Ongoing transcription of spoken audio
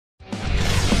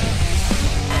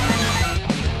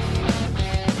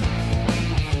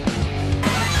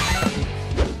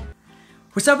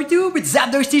What's up YouTube, it's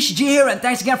Zapdos TCG here, and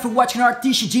thanks again for watching our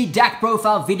TCG deck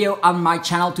profile video on my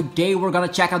channel. Today we're gonna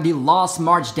check out the Lost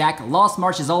March deck. Lost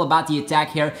March is all about the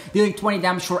attack here, dealing 20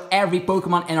 damage for every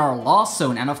Pokemon in our Lost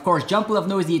Zone. And of course, Jumpluff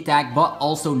knows the attack, but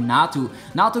also Natu.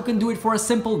 Natu can do it for a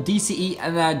simple DCE,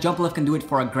 and Jumpluff can do it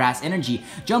for a Grass Energy.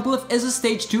 Jumpluff is a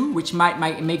stage 2, which might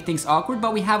make things awkward,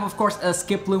 but we have of course a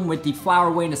Skiploom with the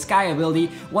Flower Way in the Sky ability.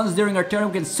 Once during our turn,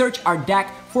 we can search our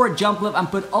deck for a Jumpluff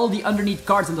and put all the underneath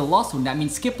cards in the Lost Zone. That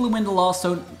means Skiploom in the Lost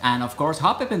Zone and of course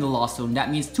Hoppip in the Lost Zone. That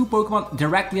means 2 Pokemon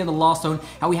directly in the Lost Zone,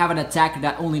 and we have an attack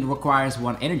that only requires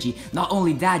 1 energy. Not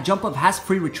only that, Jumpluff has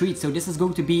free retreat, so this is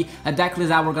going to be a deck list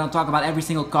that we're going to talk about every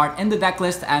single card in the deck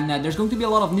list, and there's going to be a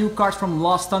lot of new cards from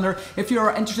Lost Thunder. If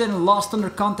you're interested in Lost Thunder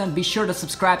content, be sure to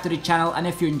subscribe to the channel, and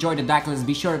if you enjoy the deck list,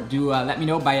 be sure to let me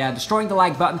know by destroying the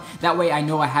like button. That way I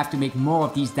know I have to make more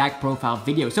of these deck profile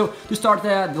videos. So to start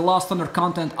the Lost Thunder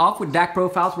content off with deck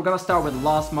profiles, we're gonna start with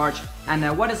Lost March.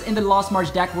 And what is in the Lost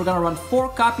March deck? We're gonna run 4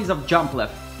 copies of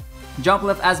Jumpluff.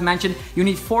 Jumpluff, as mentioned, you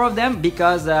need 4 of them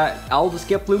because all the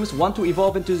Skiplooms want to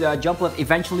evolve into Jumpluff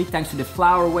eventually thanks to the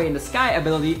Flower Way in the Sky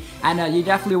ability, and you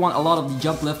definitely want a lot of the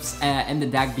Jumpluffs in the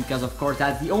deck because of course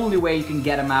that's the only way you can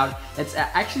get them out. It's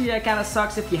actually kind of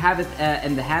sucks if you have it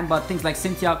in the hand, but things like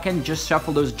Cynthia can just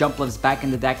shuffle those Jumpluffs back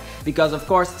in the deck because of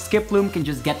course Skiploom can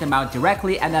just get them out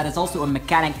directly, and that is also a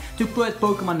mechanic to put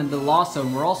Pokemon in the Lost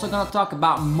Zone. We're also going to talk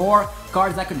about more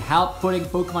cards that can help putting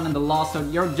Pokemon in the Lost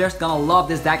Zone. You're just gonna love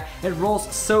this deck. It rolls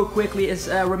so quickly. It's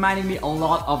reminding me a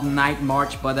lot of Night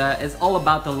March, but it's all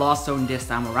about the Lost Zone this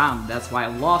time around. That's why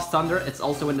Lost Thunder, it's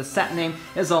also in the set name,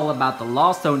 is all about the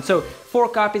Lost Zone. So 4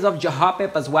 copies of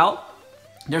Hoppip as well.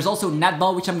 There's also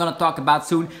Netball, which I'm gonna talk about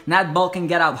soon. Netball can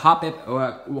get out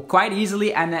Hoppip quite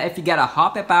easily, and if you get a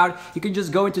Hoppip out, you can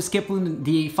just go into Skiploom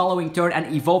the following turn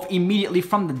and evolve immediately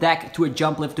from the deck to a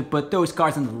Jumpluff to put those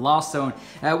cards in the Lost Zone.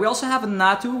 We also have a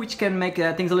Natu, which can make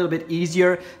things a little bit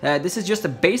easier. This is just a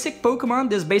basic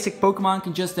Pokemon. This basic Pokemon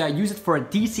can just use it for a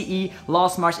DCE.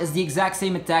 Lost March is the exact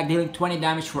same attack, dealing 20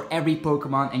 damage for every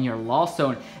Pokemon in your Lost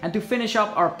Zone. And to finish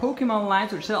up our Pokemon lines,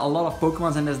 there's still a lot of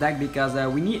Pokemons in this deck because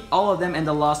we need all of them in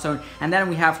the Lost Zone. And then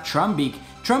we have Trumbeak.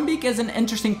 Trumbeak is an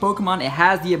interesting Pokemon. It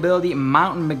has the ability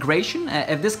Mountain Migration.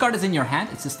 If this card is in your hand,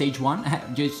 it's a stage 1.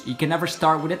 You can never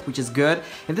start with it, which is good.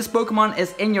 If this Pokemon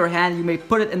is in your hand, you may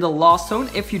put it in the Lost Zone.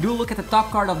 If you do look at the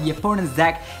top card of the opponent's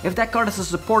deck, if that card is a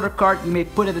supporter card, you may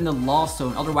put it in the Lost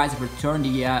Zone. Otherwise, return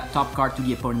the top card to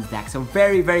the opponent's deck. So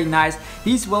very, very nice.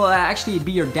 These will actually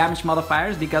be your damage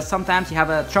modifiers because sometimes you have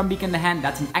a Trumbeak in the hand.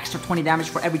 That's an extra 20 damage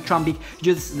for every Trumbeak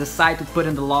you just decide to put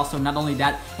in the Lost Zone. Not only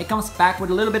that, it comes back with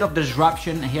a little bit of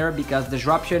disruption here, because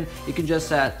disruption, you can just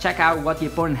check out what the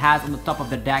opponent has on the top of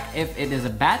the deck. If it is a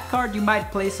bad card, you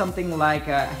might play something like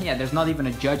yeah, there's not even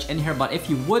a judge in here, but if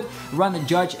you would run a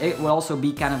judge, it will also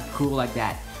be kind of cool like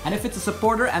that. And if it's a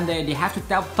supporter and they have to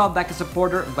top deck a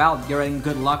supporter, well, you're in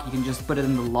good luck. You can just put it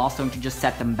in the Lost Zone to just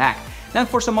set them back. Then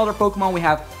for some other Pokemon, we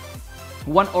have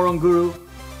 1 Oranguru,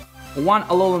 1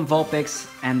 Alolan Vulpix,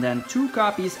 and then 2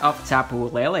 copies of Tapu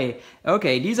Lele.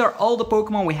 Okay, these are all the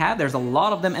Pokemon we have. There's a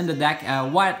lot of them in the deck.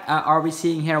 What are we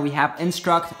seeing here? We have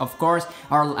Instruct, of course.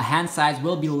 Our hand size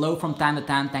will be low from time to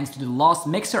time thanks to the Lost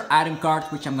Mixer item card,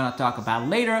 which I'm gonna talk about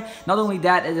later. Not only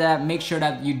that, make sure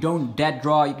that you don't dead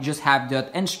draw. You just have the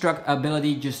Instruct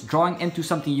ability, just drawing into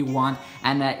something you want.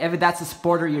 And if that's a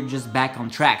supporter, you're just back on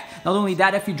track. Not only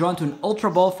that, if you draw into an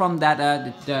Ultra Ball from that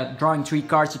the drawing 3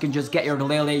 cards, you can just get your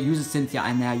Lele, use a Cynthia,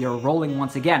 and you're rolling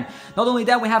once again. Not only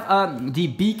that, we have the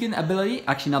Beacon ability.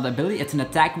 Actually, not the ability, it's an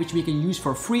attack which we can use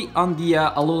for free on the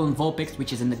Alolan Vulpix,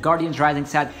 which is in the Guardians Rising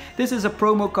set. This is a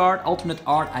promo card, alternate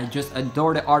art. I just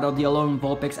adore the art of the Alolan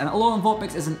Vulpix, and Alolan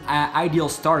Vulpix is an ideal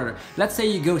starter. Let's say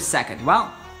you go second.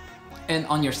 Well, and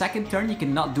on your second turn you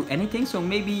cannot do anything, so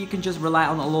maybe you can just rely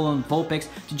on Alolan Vulpix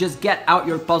to just get out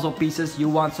your puzzle pieces. You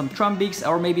want some Trumbeaks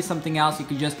or maybe something else, you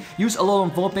could just use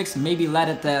Alolan Vulpix, maybe let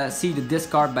it see the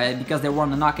discard because they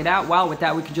want to knock it out. Well, with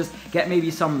that we can just get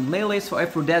maybe some Leles for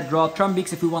if we're dead draw,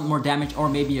 Trumbeaks if we want more damage, or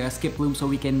maybe a Skiploom so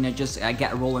we can just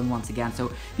get rolling once again.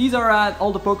 So these are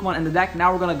all the Pokemon in the deck.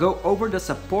 Now we're gonna go over the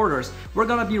supporters. We're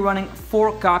gonna be running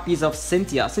 4 copies of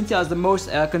Cynthia. Cynthia is the most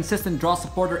consistent draw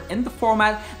supporter in the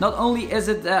format. Not only is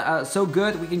it so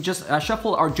good, we can just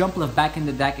shuffle our Jumpluff back in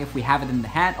the deck if we have it in the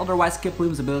hand. Otherwise,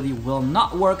 Skiploom's ability will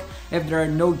not work if there are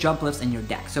no Jumpluffs in your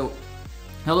deck. So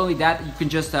Not only that, you can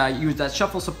just use that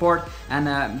shuffle support,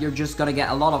 and you're just gonna get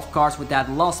a lot of cards with that.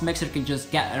 Lost Mixer can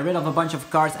just get rid of a bunch of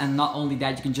cards, and not only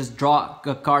that, you can just draw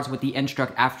cards with the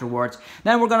Instruct afterwards.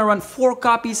 Then we're gonna run 4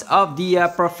 copies of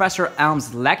the Professor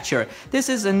Elm's Lecture. This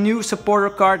is a new supporter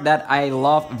card that I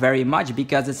love very much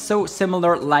because it's so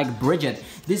similar like Bridget.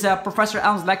 This Professor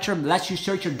Elm's lecture lets you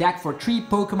search your deck for 3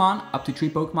 Pokemon, up to 3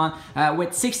 Pokemon,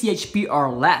 with 60 HP or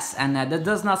less, and that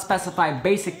does not specify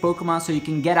basic Pokemon, so you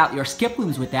can get out your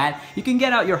Skiplooms with that, you can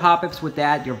get out your Hoppips with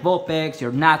that, your Vulpix,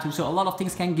 your Natu, so a lot of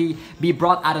things can be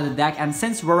brought out of the deck. And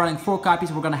since we're running 4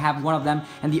 copies, we're gonna have one of them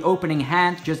in the opening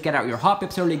hand. Just get out your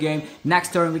Hoppips early game.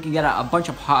 Next turn we can get a bunch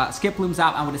of Skiplooms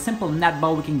out, and with a simple net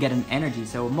ball we can get an energy.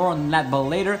 So more on net ball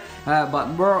later, but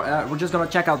we're just gonna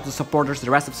check out the supporters,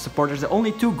 the rest of the supporters. The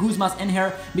only 2 Guzmas in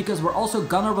here because we're also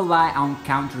gonna rely on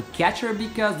Counter Catcher,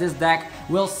 because this deck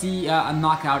will see a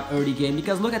knockout early game.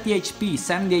 Because look at the HP,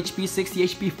 70 HP, 60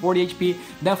 HP, 40 HP.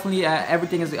 Definitely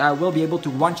everything is will be able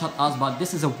to one-shot us, but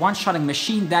this is a one-shotting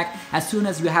machine deck. As soon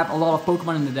as you have a lot of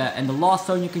Pokemon in the Lost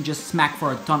Zone, you can just smack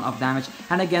for a ton of damage.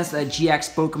 And against a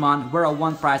GX Pokemon, we're a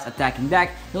 1-price attacking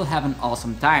deck, you'll have an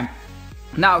awesome time.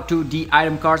 Now to the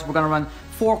item cards, we're gonna run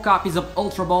 4 copies of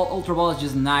Ultra Ball. Ultra Ball is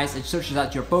just nice. It searches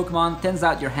out your Pokemon, thins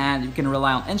out your hand. You can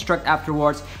rely on Instruct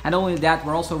afterwards. And only that,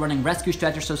 we're also running Rescue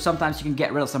Stretcher, so sometimes you can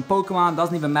get rid of some Pokemon.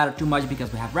 Doesn't even matter too much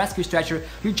because we have Rescue Stretcher.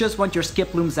 You just want your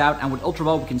Skiplooms out, and with Ultra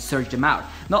Ball we can search them out.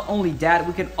 Not only that,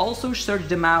 we can also search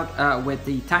them out with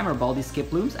the Timer Ball, these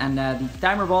Skiplooms. And the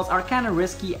Timer Balls are kind of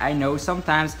risky, I know.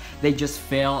 Sometimes they just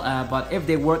fail, but if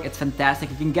they work, it's fantastic.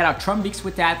 You can get out Trumbeaks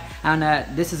with that, and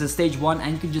this is a stage 1,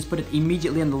 and you can just put it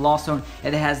immediately in the Lost Zone.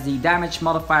 It has the damage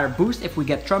modifier boost. If we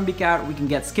get Trumbeak out, we can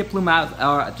get Skiploom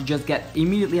out to just get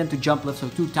immediately into Jumpluff, so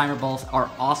 2 Timer Balls are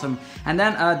awesome. And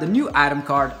then the new item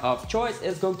card of choice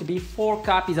is going to be 4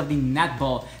 copies of the Net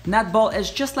Ball. Net Ball is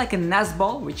just like a Nest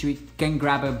Ball, which we can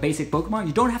grab a basic Pokemon.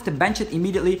 You don't have to bench it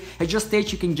immediately. It just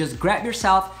states you can just grab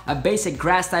yourself a basic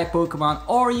Grass type Pokemon,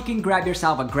 or you can grab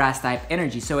yourself a Grass type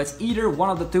energy. So it's either one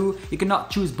of the 2. You cannot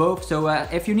choose both. So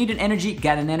if you need an energy,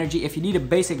 get an energy. If you need a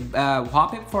basic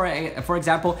Hoppip, for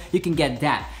example, you can get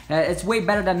that. It's way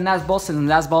better than Nest Ball, since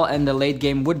Nest Ball in the late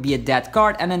game would be a dead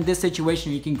card, and in this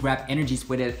situation you can grab energies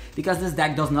with it, because this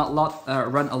deck does not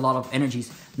run a lot of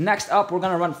energies. Next up, we're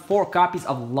gonna run 4 copies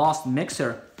of Lost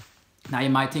Mixer. Now you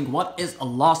might think, what is a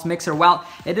Lost Mixer? Well,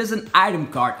 it is an item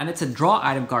card, and it's a draw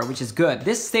item card, which is good.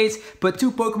 This states put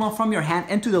 2 Pokemon from your hand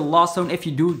into the Lost Zone if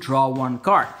you do draw 1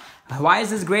 card. Why is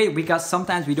this great? Because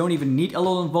sometimes we don't even need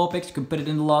Alolan Vulpix, you can put it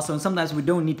in the Lost Zone. Sometimes we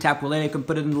don't need Tapu Lele, you can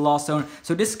put it in the Lost Zone.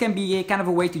 So this can be a kind of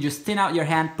a way to just thin out your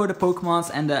hand, put the Pokemons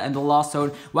and the Lost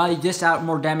Zone, while you dish out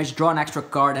more damage, draw an extra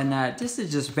card, and this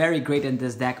is just very great in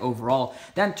this deck overall.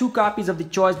 Then 2 copies of the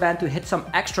Choice Band to hit some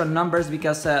extra numbers,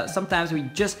 because sometimes we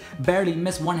just barely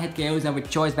miss 1-hit KOs, and with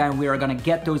Choice Band we are gonna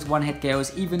get those 1-hit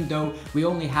KOs, even though we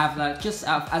only have, just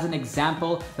as an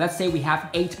example, let's say we have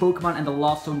 8 Pokemon in the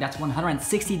Lost Zone, that's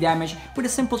 160 damage. With a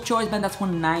simple Choice Band, that's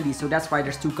 190, so that's why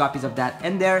there's 2 copies of that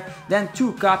in there. Then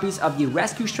 2 copies of the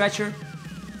Rescue Stretcher.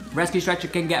 Rescue Stretcher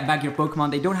can get back your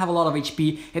Pokemon. They don't have a lot of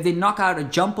HP. If they knock out a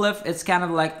Jumpluff, it's kind of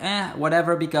like,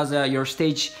 whatever, because your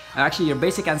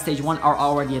basic and stage 1 are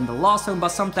already in the Lost Zone, but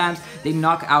sometimes they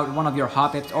knock out one of your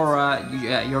Hoppips or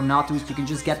your Natus. You can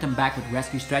just get them back with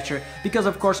Rescue Stretcher, because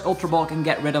of course Ultra Ball can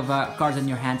get rid of cards in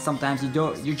your hand. Sometimes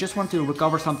you just want to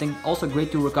recover something. Also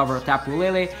great to recover Tapu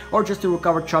Lele, or just to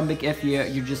recover Trumbeak if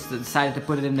you just decided to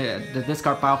put it in the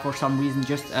discard pile for some reason,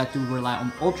 just to rely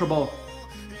on Ultra Ball.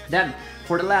 Then,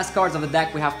 for the last cards of the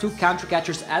deck, we have 2 Counter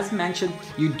Catchers. As mentioned,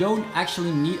 you don't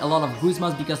actually need a lot of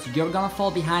Guzmas, because you're gonna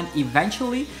fall behind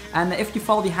eventually, and if you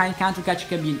fall behind, Counter Catcher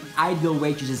can be an ideal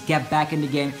way to just get back in the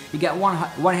game. You get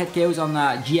one hit KOs on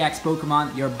GX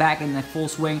Pokemon, you're back in the full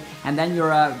swing, and then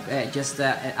you're just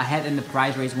ahead in the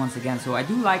prize race once again. So I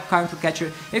do like Counter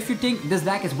Catcher. If you think this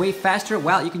deck is way faster,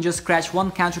 well, you can just scratch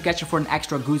 1 Counter Catcher for an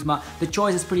extra Guzma. The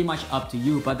choice is pretty much up to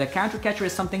you, but the Counter Catcher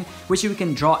is something which you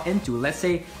can draw into. Let's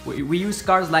say we use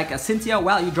cards like Cynthia.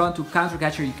 Well, you draw into Counter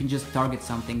Catcher, you can just target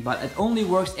something, but it only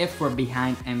works if we're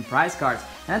behind in prize cards.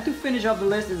 And to finish off the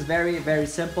list is very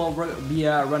simple. We'll be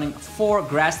running 4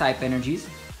 Grass type energies.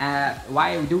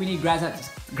 Why do we need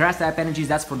Grass type energies?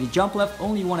 That's for the Jumpluff,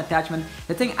 only 1 attachment.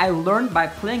 The thing I learned by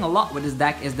playing a lot with this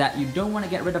deck is that you don't want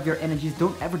to get rid of your energies.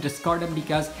 Don't ever discard them,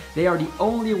 because they are the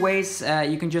only ways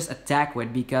you can just attack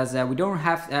with, because we don't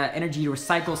have energy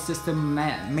recycle system,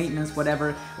 maintenance,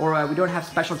 whatever, or we don't have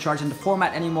special charge in the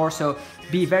format anymore. So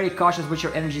be very cautious with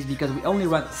your energies, because we only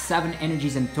run 7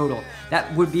 energies in total.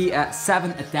 That would be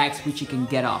 7 attacks which you can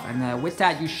get off, and with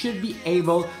that you should be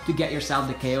able to get yourself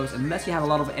the KOs, unless you have a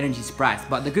lot of energies priced.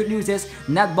 But the good news is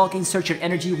Net Ball can search your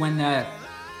energy when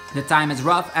the time is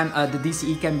rough, and the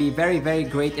DCE can be very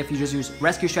great if you just use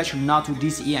Rescue Stretch or Natu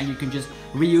DCE, and you can just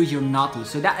reuse your Natu.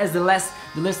 So that is the list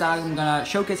that I'm gonna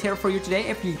showcase here for you today.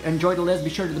 If you enjoyed the list, be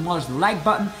sure to demolish the like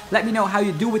button. Let me know how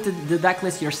you do with the deck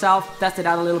list yourself. Test it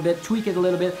out a little bit, tweak it a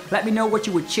little bit. Let me know what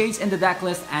you would change in the deck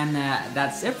list, and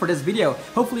that's it for this video.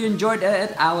 Hopefully you enjoyed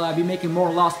it. I'll be making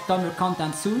more Lost Thunder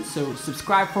content soon, so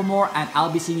subscribe for more, and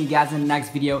I'll be seeing you guys in the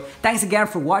next video. Thanks again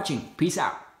for watching. Peace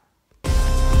out.